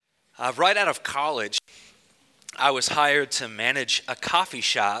Right out of college, I was hired to manage a coffee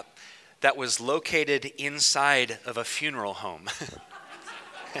shop that was located inside of a funeral home.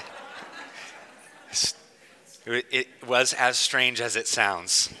 It was as strange as it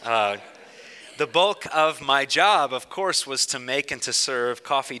sounds. The bulk of my job, of course, was to make and to serve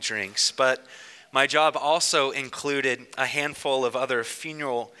coffee drinks, but my job also included a handful of other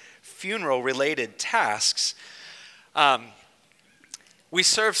funeral-related tasks. We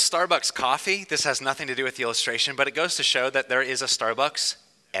serve Starbucks coffee. This has nothing to do with the illustration, but it goes to show that there is a Starbucks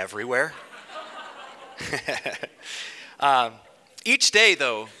everywhere. Each day,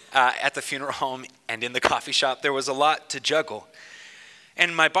 though, at the funeral home and in the coffee shop, there was a lot to juggle.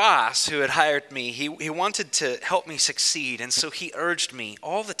 And my boss, who had hired me, he wanted to help me succeed, and so he urged me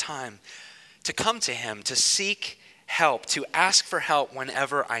all the time to come to him, to seek help, to ask for help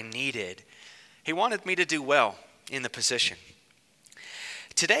whenever I needed. He wanted me to do well in the position.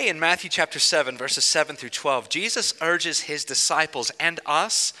 Today in Matthew chapter 7, verses 7 through 12, Jesus urges his disciples and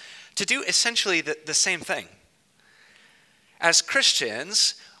us to do essentially the same thing. As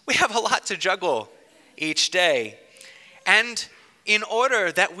Christians, we have a lot to juggle each day. And in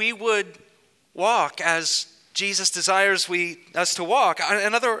order that we would walk as Jesus desires us to walk,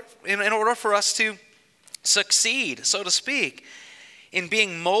 in order for us to succeed, so to speak, in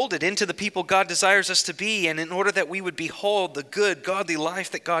being molded into the people God desires us to be, and in order that we would behold the good, godly life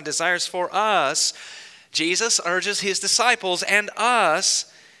that God desires for us, Jesus urges his disciples and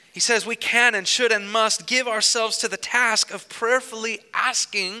us. He says we can and should and must give ourselves to the task of prayerfully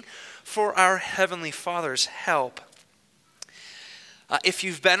asking for our Heavenly Father's help. If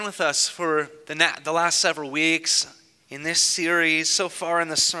you've been with us for the last several weeks in this series, so far in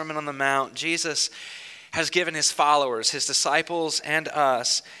the Sermon on the Mount, Jesus has given his followers, his disciples, and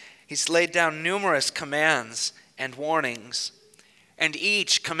us, he's laid down numerous commands and warnings. And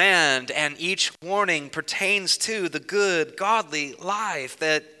each command and each warning pertains to the good, godly life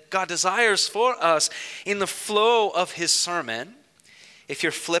that God desires for us in the flow of his sermon. If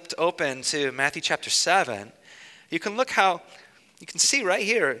you're flipped open to Matthew chapter 7, you can see right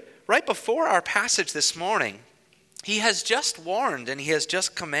here, right before our passage this morning, he has just warned and he has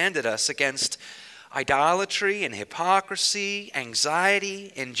just commanded us against idolatry and hypocrisy,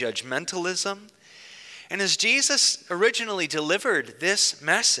 anxiety and judgmentalism. And as Jesus originally delivered this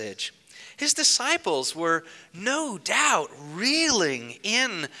message, his disciples were no doubt reeling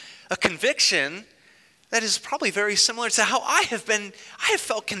in a conviction that is probably very similar to how I have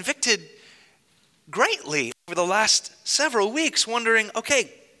felt convicted greatly over the last several weeks, wondering,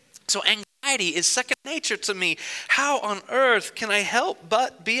 okay, so anxiety is second nature to me. How on earth can I help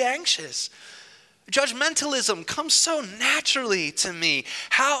but be anxious? Judgmentalism comes so naturally to me.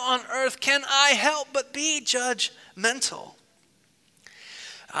 How on earth can I help but be judgmental?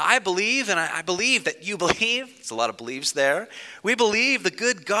 I believe, and I believe that you believe, there's a lot of believes there. We believe the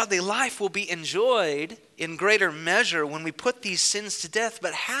good godly life will be enjoyed in greater measure when we put these sins to death,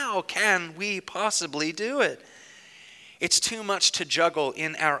 but how can we possibly do it? It's too much to juggle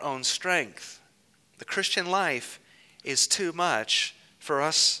in our own strength. The Christian life is too much for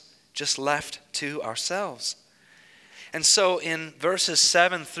us just left to ourselves. And so in verses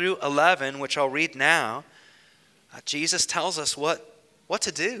 7 through 11, which I'll read now, Jesus tells us what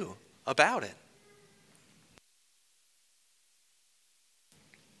to do about it.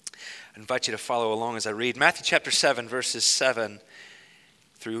 I invite you to follow along as I read Matthew chapter 7, verses 7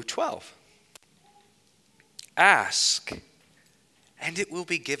 through 12. Ask, and it will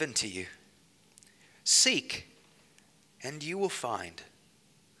be given to you. Seek, and you will find.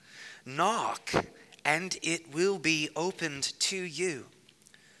 Knock, and it will be opened to you.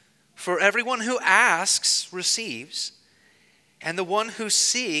 For everyone who asks receives, and the one who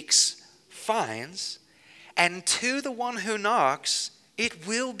seeks finds, and to the one who knocks it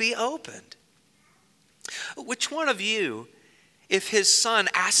will be opened. Which one of you, if his son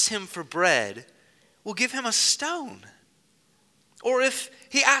asks him for bread, will give him a stone? Or if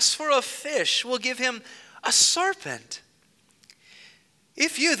he asks for a fish, will give him a serpent?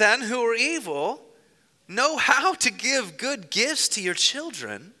 If you then, who are evil, know how to give good gifts to your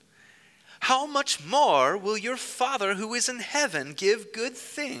children, how much more will your Father who is in heaven give good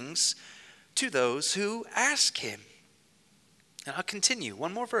things to those who ask him? And I'll continue,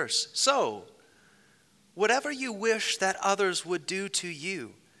 one more verse. So, whatever you wish that others would do to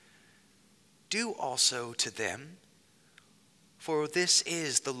you, do also to them, for this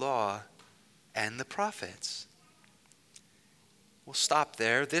is the law and the prophets. We'll stop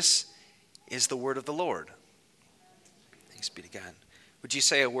there. This is the word of the Lord. Thanks be to God. Would you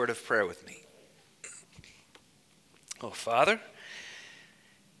say a word of prayer with me? Oh, Father,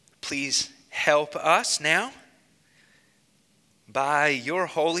 please help us now by your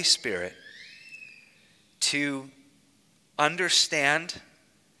Holy Spirit to understand,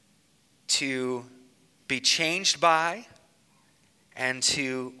 to be changed by, and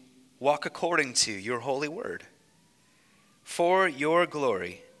to walk according to your holy word. For your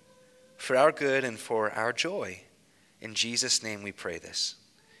glory, for our good, and for our joy. In Jesus' name we pray this.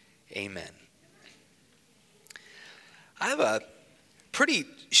 Amen. I have a pretty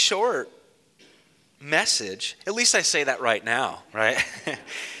short message. At least I say that right now, right?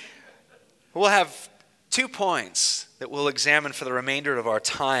 We'll have 2 points that we'll examine for the remainder of our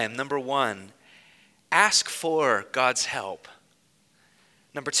time. Number 1, ask for God's help.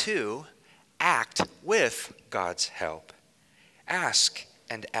 Number 2, act with God's help. Ask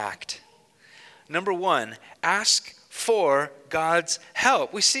and act. Number 1, ask for God's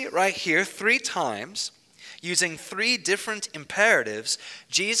help. We see it right here 3 times. Using 3 different imperatives,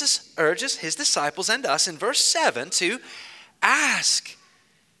 Jesus urges his disciples and us in verse 7 to ask,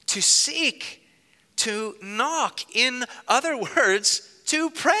 to seek, to knock. In other words, to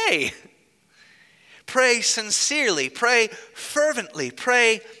pray. Pray sincerely, pray fervently,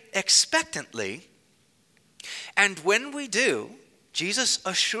 pray expectantly. And when we do, Jesus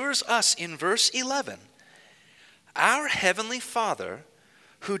assures us in verse 11, our Heavenly Father,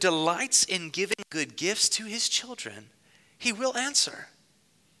 who delights in giving good gifts to his children, he will answer.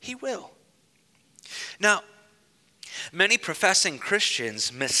 He will. Now, many professing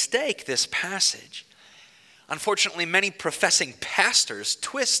Christians mistake this passage. Unfortunately, many professing pastors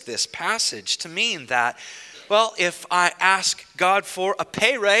twist this passage to mean that, well, if I ask God for a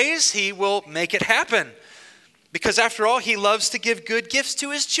pay raise, he will make it happen. Because after all, he loves to give good gifts to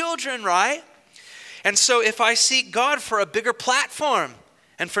his children, right? And so if I seek God for a bigger platform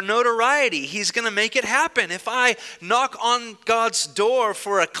and for notoriety, he's going to make it happen. If I knock on God's door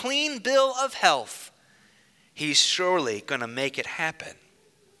for a clean bill of health, he's surely going to make it happen.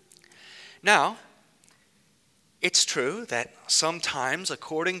 Now, it's true that sometimes,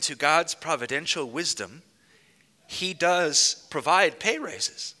 according to God's providential wisdom, he does provide pay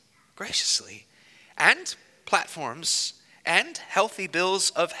raises graciously, and platforms, and healthy bills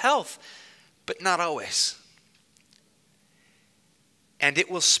of health, but not always. And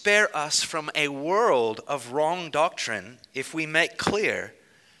it will spare us from a world of wrong doctrine if we make clear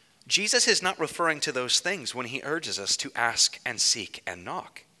Jesus is not referring to those things when he urges us to ask and seek and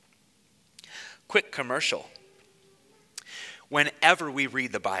knock. Quick commercial. Whenever we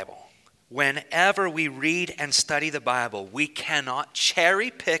read the Bible, whenever we read and study the Bible, we cannot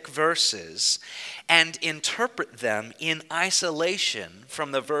cherry pick verses and interpret them in isolation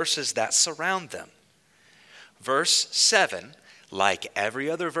from the verses that surround them. Verse 7, like every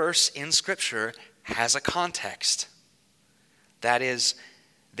other verse in Scripture, has a context. That is,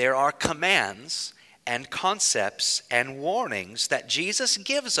 there are commands and concepts and warnings that Jesus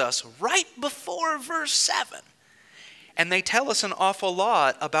gives us right before verse 7. And they tell us an awful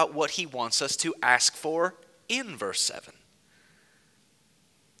lot about what he wants us to ask for in verse 7.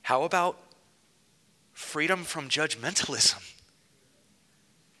 How about freedom from judgmentalism?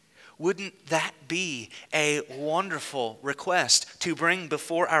 Wouldn't that be a wonderful request to bring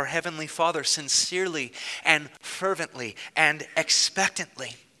before our Heavenly Father sincerely and fervently and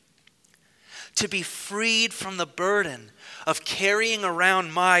expectantly? To be freed from the burden of carrying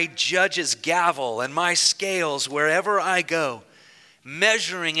around my judge's gavel and my scales wherever I go,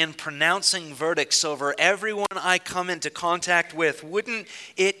 measuring and pronouncing verdicts over everyone I come into contact with. Wouldn't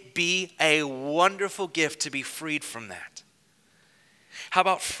it be a wonderful gift to be freed from that? How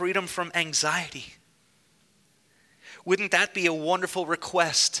about freedom from anxiety? Wouldn't that be a wonderful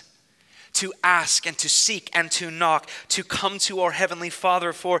request to ask and to seek and to knock, to come to our Heavenly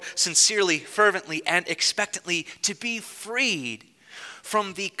Father for sincerely, fervently, and expectantly to be freed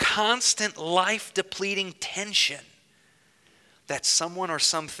from the constant life-depleting tension that someone or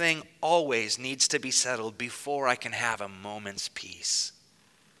something always needs to be settled before I can have a moment's peace?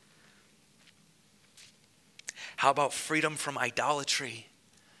 How about freedom from idolatry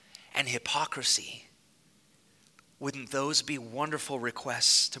and hypocrisy? Wouldn't those be wonderful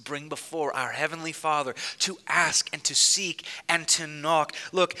requests to bring before our Heavenly Father, to ask and to seek and to knock?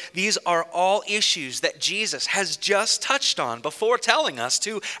 Look, these are all issues that Jesus has just touched on before telling us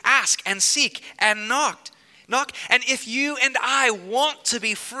to ask and seek and knock. And if you and I want to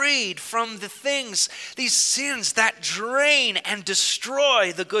be freed from the things, these sins that drain and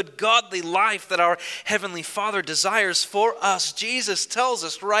destroy the good godly life that our Heavenly Father desires for us, Jesus tells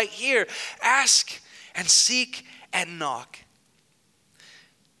us right here, ask and seek and knock.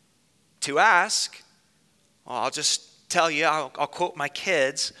 To ask, well, I'll just tell you, I'll quote my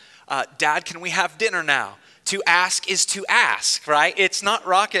kids, Dad, can we have dinner now? To ask is to ask, right? It's not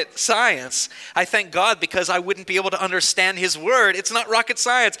rocket science. I thank God because I wouldn't be able to understand his word. It's not rocket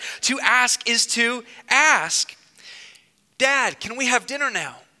science. To ask is to ask. Dad, can we have dinner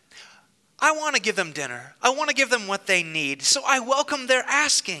now? I want to give them dinner. I want to give them what they need. So I welcome their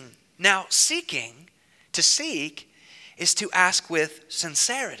asking. Now, seeking, to seek, is to ask with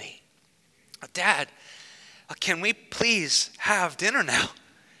sincerity. Dad, can we please have dinner now?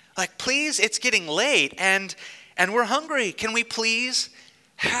 Like, please, it's getting late and we're hungry. Can we please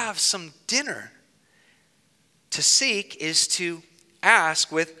have some dinner? To seek is to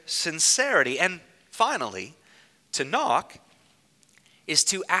ask with sincerity. And finally, to knock is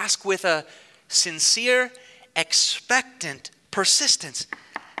to ask with a sincere, expectant persistence.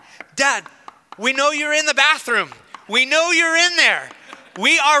 Dad, we know you're in the bathroom. We know you're in there.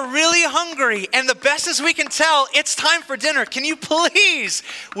 We are really hungry, and the best as we can tell, it's time for dinner.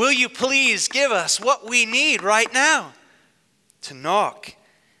 Will you please give us what we need right now? To knock,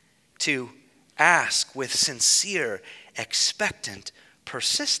 to ask with sincere, expectant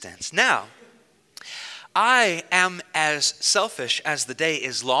persistence. Now, I am as selfish as the day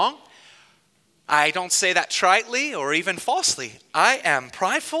is long. I don't say that tritely or even falsely. I am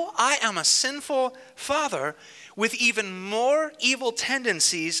prideful. I am a sinful father with even more evil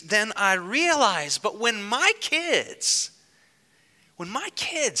tendencies than I realize. But when my kids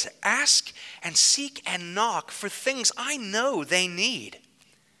ask and seek and knock for things I know they need,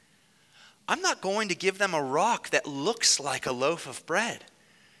 I'm not going to give them a rock that looks like a loaf of bread.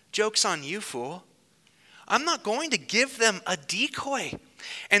 Joke's on you, fool. I'm not going to give them a decoy.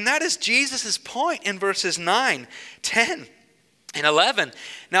 And that is Jesus' point in verses 9, 10, and 11.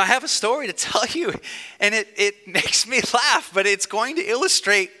 Now, I have a story to tell you, and it makes me laugh, but it's going to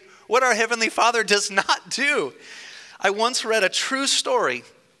illustrate what our Heavenly Father does not do. I once read a true story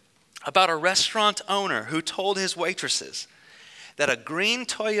about a restaurant owner who told his waitresses that a green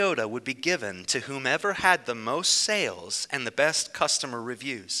Toyota would be given to whomever had the most sales and the best customer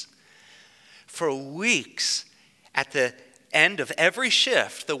reviews. For weeks, at the end of every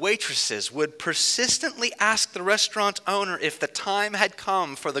shift, the waitresses would persistently ask the restaurant owner if the time had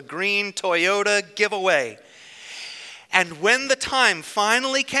come for the green Toyota giveaway. And when the time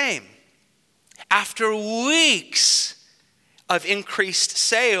finally came, after weeks of increased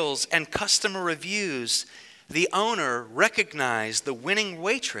sales and customer reviews, the owner recognized the winning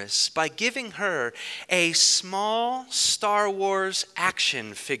waitress by giving her a small Star Wars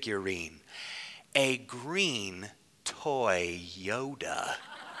action figurine, a green toy Yoda.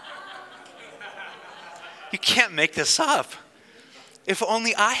 You can't make this up. If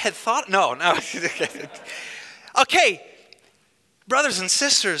only I had thought. No. Okay, brothers and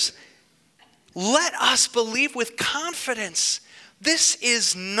sisters, let us believe with confidence. This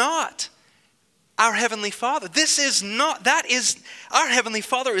is not our Heavenly Father. Our Heavenly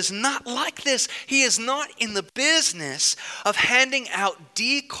Father is not like this. He is not in the business of handing out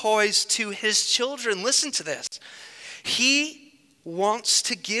decoys to his children. Listen to this. He wants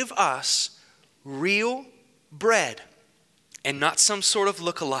to give us real bread and not some sort of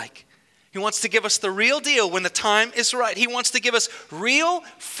look-alike. He wants to give us the real deal when the time is right. He wants to give us real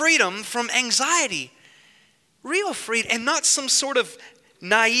freedom from anxiety. Real freedom, and not some sort of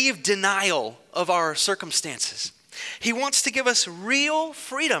naive denial of our circumstances. He wants to give us real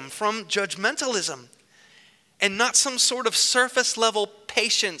freedom from judgmentalism and not some sort of surface level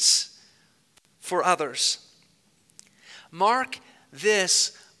patience for others. Mark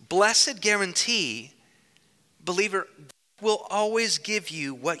this blessed guarantee, believer, will always give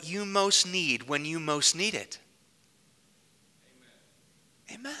you what you most need when you most need it.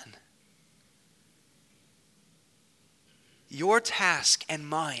 Amen. Amen. Your task and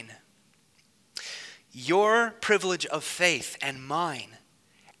mine, your privilege of faith and mine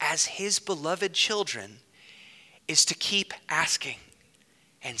as his beloved children is to keep asking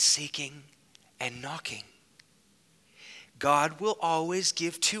and seeking and knocking. God will always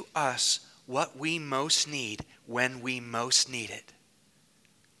give to us what we most need when we most need it.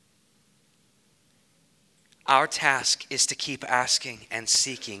 Our task is to keep asking and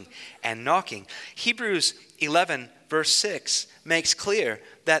seeking and knocking. Hebrews 11 verse 6 makes clear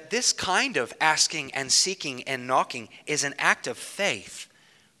that this kind of asking and seeking and knocking is an act of faith.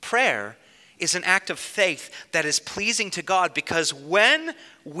 Prayer is an act of faith that is pleasing to God because when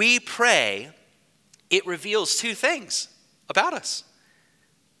we pray, it reveals two things about us.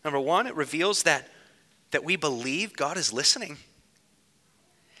 Number one, it reveals that we believe God is listening.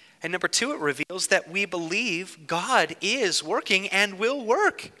 And number two, it reveals that we believe God is working and will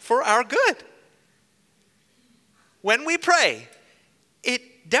work for our good. when we pray,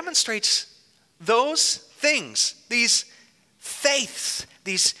 it demonstrates those things, these faiths,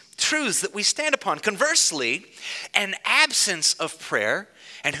 these truths that we stand upon. Conversely, an absence of prayer,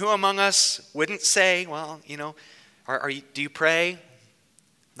 and who among us wouldn't say, well, do you pray?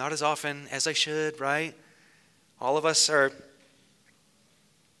 Not as often as I should, right? All of us are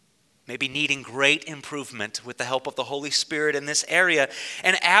maybe needing great improvement with the help of the Holy Spirit in this area.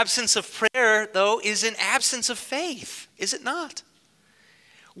 An absence of prayer, though, is an absence of faith, is it not?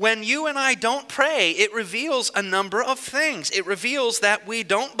 When you and I don't pray, it reveals a number of things. It reveals that we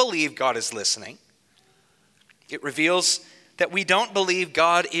don't believe God is listening. It reveals that we don't believe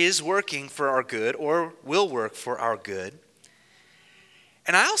God is working for our good or will work for our good.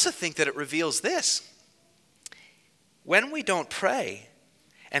 And I also think that it reveals this. When we don't pray,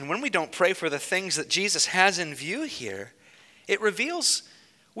 and when we don't pray for the things that Jesus has in view here, it reveals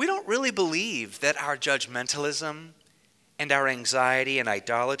we don't really believe that our judgmentalism and our anxiety and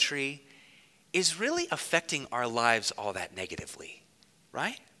idolatry is really affecting our lives all that negatively,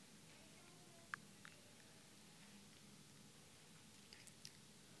 right?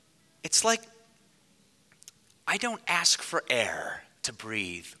 It's like I don't ask for air to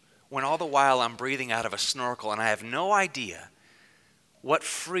breathe when all the while I'm breathing out of a snorkel and I have no idea what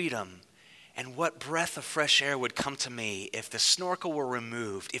freedom and what breath of fresh air would come to me if the snorkel were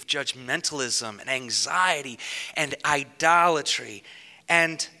removed, if judgmentalism and anxiety and idolatry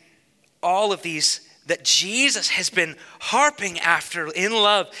and all of these that Jesus has been harping after in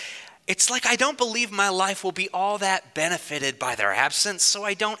love. It's like I don't believe my life will be all that benefited by their absence, so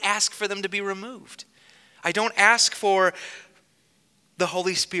I don't ask for them to be removed. I don't ask for the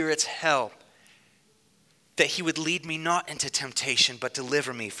Holy Spirit's help, that he would lead me not into temptation, but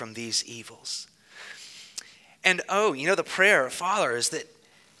deliver me from these evils. And the prayer, Father, is that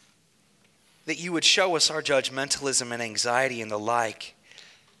you would show us our judgmentalism and anxiety and the like.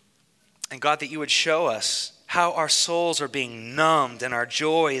 And God, that you would show us how our souls are being numbed and our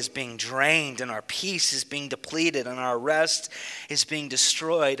joy is being drained and our peace is being depleted and our rest is being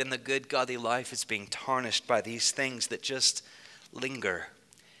destroyed and the good godly life is being tarnished by these things that just linger.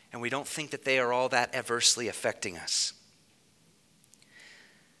 And we don't think that they are all that adversely affecting us.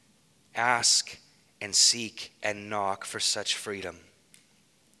 Ask and seek and knock for such freedom.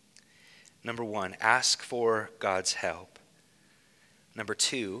 Number 1, ask for God's help. Number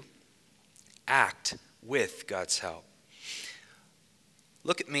 2, act with God's help.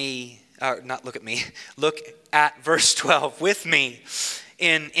 Look at verse 12 with me.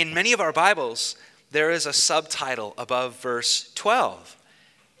 In many of our Bibles, there is a subtitle above verse 12,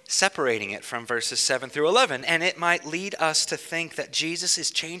 separating it from verses 7 through 11. And it might lead us to think that Jesus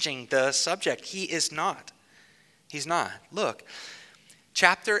is changing the subject. He is not. He's not. Look,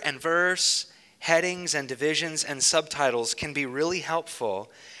 chapter and verse, headings and divisions and subtitles can be really helpful,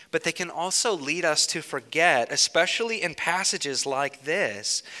 but they can also lead us to forget, especially in passages like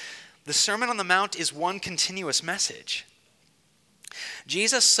this, the Sermon on the Mount is one continuous message.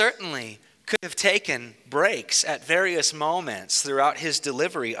 Jesus certainly could have taken breaks at various moments throughout his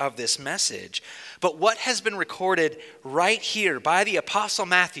delivery of this message. But what has been recorded right here by the Apostle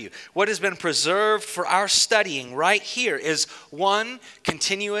Matthew, what has been preserved for our studying right here, is one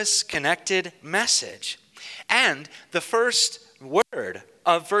continuous connected message. And the first word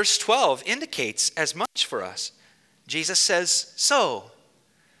of verse 12 indicates as much for us. Jesus says, so.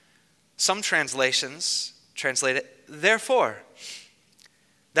 Some translations translate it, therefore.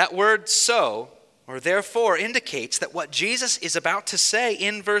 That word so, or therefore, indicates that what Jesus is about to say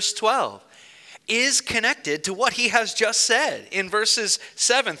in verse 12 is connected to what he has just said in verses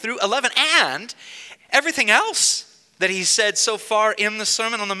 7 through 11 and everything else that he said so far in the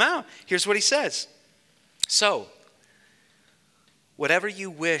Sermon on the Mount. Here's what he says. So, whatever you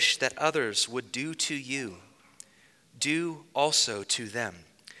wish that others would do to you, do also to them.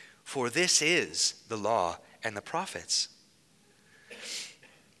 For this is the law and the prophets.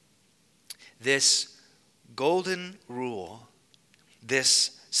 This golden rule,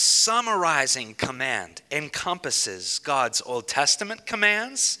 this summarizing command encompasses God's Old Testament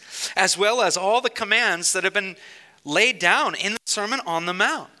commands, as well as all the commands that have been laid down in the Sermon on the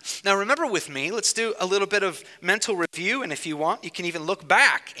Mount. Now remember with me, let's do a little bit of mental review, and if you want, you can even look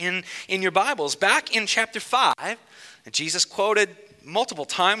back in your Bibles. Back in chapter 5, Jesus quoted multiple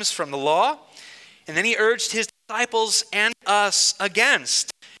times from the law, and then he urged his disciples and us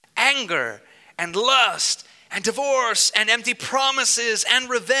against anger and lust and divorce and empty promises and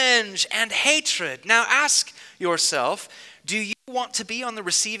revenge and hatred. Now ask yourself, do you want to be on the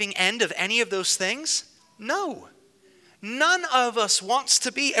receiving end of any of those things? No. None of us wants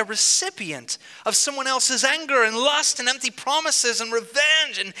to be a recipient of someone else's anger and lust and empty promises and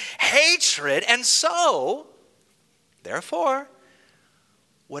revenge and hatred. And so, therefore,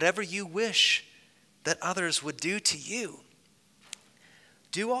 whatever you wish that others would do to you,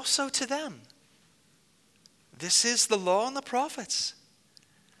 do also to them. This is the law and the prophets.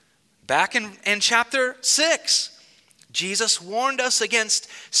 Back in chapter 6, Jesus warned us against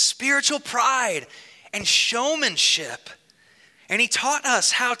spiritual pride and showmanship. And he taught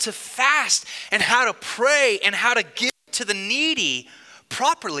us how to fast and how to pray and how to give to the needy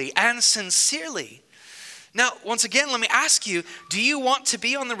properly and sincerely. Now, once again, let me ask you, do you want to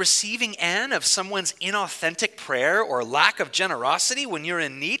be on the receiving end of someone's inauthentic prayer or lack of generosity when you're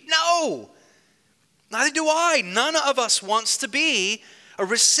in need? No, neither do I. None of us wants to be a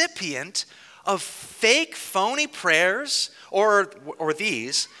recipient of fake, phony prayers or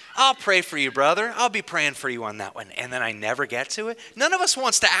these. I'll pray for you, brother. I'll be praying for you on that one. And then I never get to it. None of us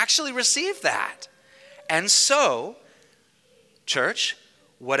wants to actually receive that. And so, church,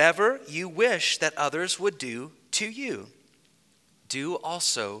 whatever you wish that others would do to you, do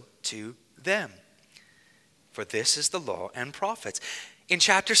also to them. For this is the law and prophets. In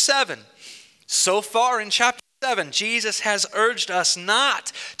chapter 7, so far in chapter 7, Jesus has urged us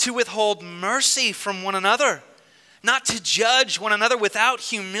not to withhold mercy from one another, not to judge one another without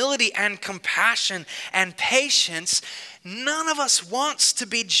humility and compassion and patience. None of us wants to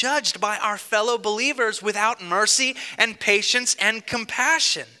be judged by our fellow believers without mercy and patience and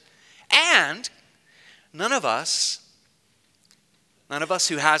compassion. And none of us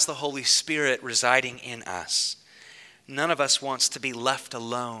who has the Holy Spirit residing in us, none of us wants to be left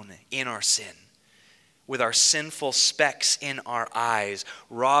alone in our sin, with our sinful specks in our eyes,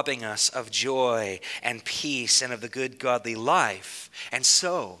 robbing us of joy and peace and of the good godly life. And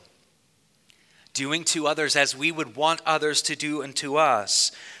so, doing to others as we would want others to do unto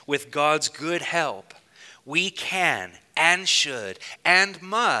us, with God's good help, we can and should and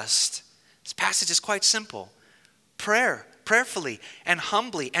must. This passage is quite simple. Prayerfully and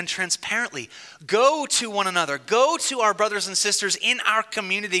humbly and transparently go to one another. Go to our brothers and sisters in our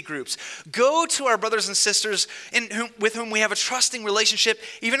community groups. Go to our brothers and sisters with whom we have a trusting relationship,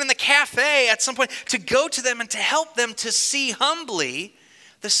 even in the cafe at some point, to go to them and to help them to see humbly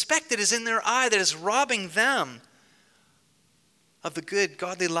the speck that is in their eye that is robbing them of the good,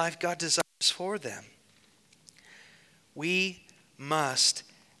 godly life God desires for them. We must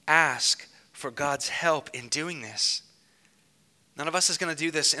ask for God's help in doing this. None of us is going to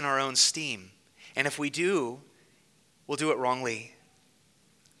do this in our own steam. And if we do, we'll do it wrongly.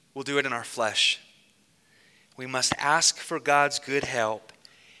 We'll do it in our flesh. We must ask for God's good help,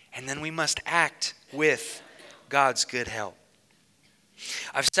 and then we must act with God's good help.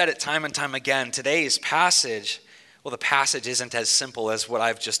 I've said it time and time again, today's passage, well, the passage isn't as simple as what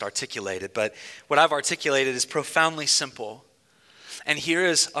I've just articulated, but what I've articulated is profoundly simple. And here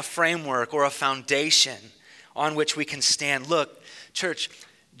is a framework or a foundation on which we can stand. Look, church,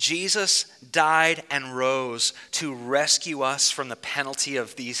 Jesus died and rose to rescue us from the penalty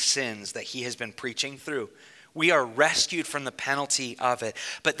of these sins that he has been preaching through. We are rescued from the penalty of it.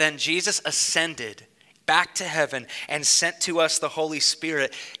 But then Jesus ascended back to heaven and sent to us the Holy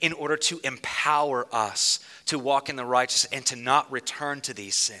Spirit in order to empower us to walk in the righteous and to not return to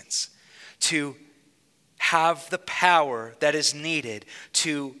these sins, to have the power that is needed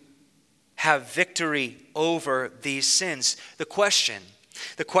to have victory over these sins. The question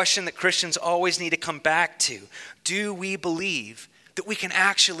that Christians always need to come back to, do we believe that we can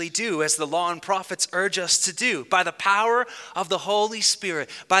actually do as the law and prophets urge us to do? By the power of the Holy Spirit,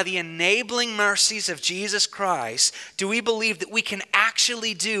 by the enabling mercies of Jesus Christ, do we believe that we can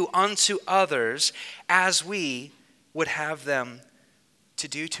actually do unto others as we would have them to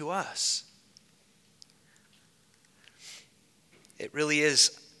do to us? It really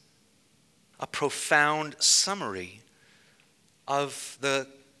is a profound summary of the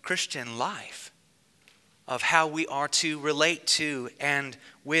Christian life, of how we are to relate to and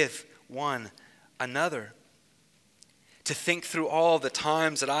with one another. To think through all the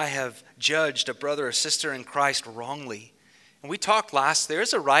times that I have judged a brother or sister in Christ wrongly. And we talked last,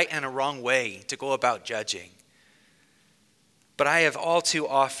 there's a right and a wrong way to go about judging. But I have all too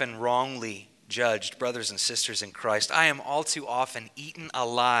often wrongly judged brothers and sisters in Christ. I am all too often eaten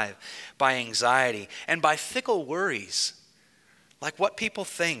alive by anxiety and by fickle worries, like what people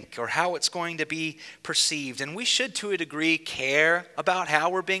think or how it's going to be perceived. And we should, to a degree, care about how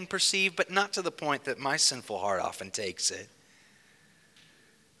we're being perceived, but not to the point that my sinful heart often takes it.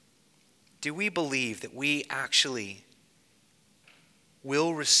 Do we believe that we actually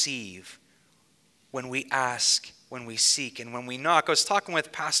will receive when we ask, when we seek, and when we knock. I was talking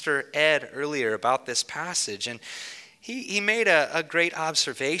with Pastor Ed earlier about this passage, and he made a great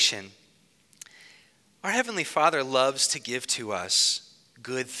observation. Our Heavenly Father loves to give to us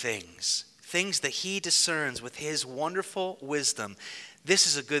good things, things that he discerns with his wonderful wisdom. This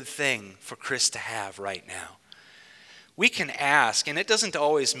is a good thing for Chris to have right now. We can ask, and it doesn't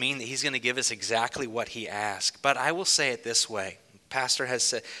always mean that he's going to give us exactly what he asked, but I will say it this way. Pastor has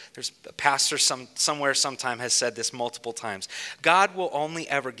said, there's a pastor somewhere sometime has said this multiple times. God will only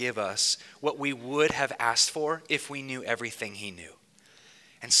ever give us what we would have asked for if we knew everything he knew.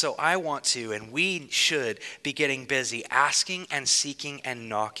 And so I want to, and we should be getting busy asking and seeking and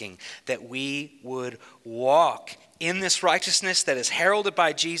knocking, that we would walk in this righteousness that is heralded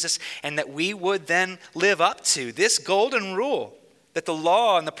by Jesus, and that we would then live up to this golden rule that the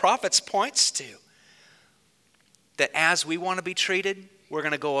law and the prophets points to. That as we want to be treated, we're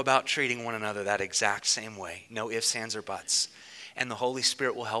going to go about treating one another that exact same way. No ifs, ands, or buts. And the Holy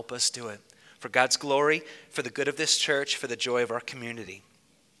Spirit will help us do it. For God's glory, for the good of this church, for the joy of our community.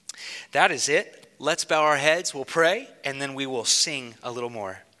 That is it. Let's bow our heads, we'll pray, and then we will sing a little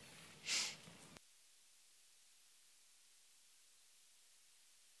more.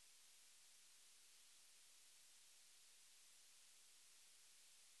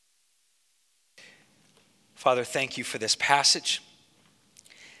 Father, thank you for this passage.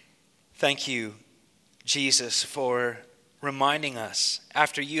 Thank you, Jesus, for reminding us,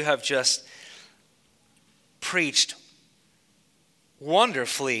 after you have just preached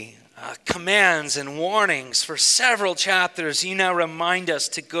wonderfully commands and warnings for several chapters, you now remind us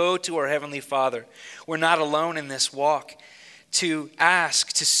to go to our Heavenly Father. We're not alone in this walk, to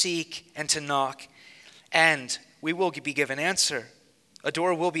ask, to seek, and to knock, and we will be given answer. A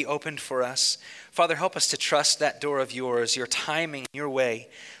door will be opened for us. Father, help us to trust that door of yours, your timing, your way.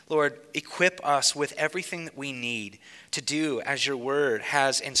 Lord, equip us with everything that we need to do as your word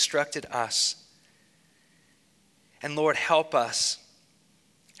has instructed us. And Lord, help us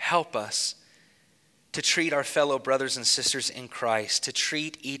to treat our fellow brothers and sisters in Christ, to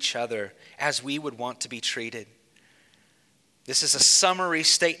treat each other as we would want to be treated. This is a summary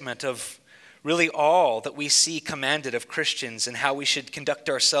statement of really all that we see commanded of Christians and how we should conduct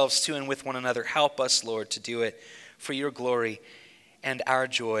ourselves to and with one another. Help us, Lord, to do it for your glory and our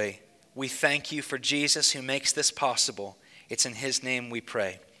joy. We thank you for Jesus who makes this possible. It's in his name we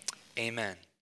pray. Amen.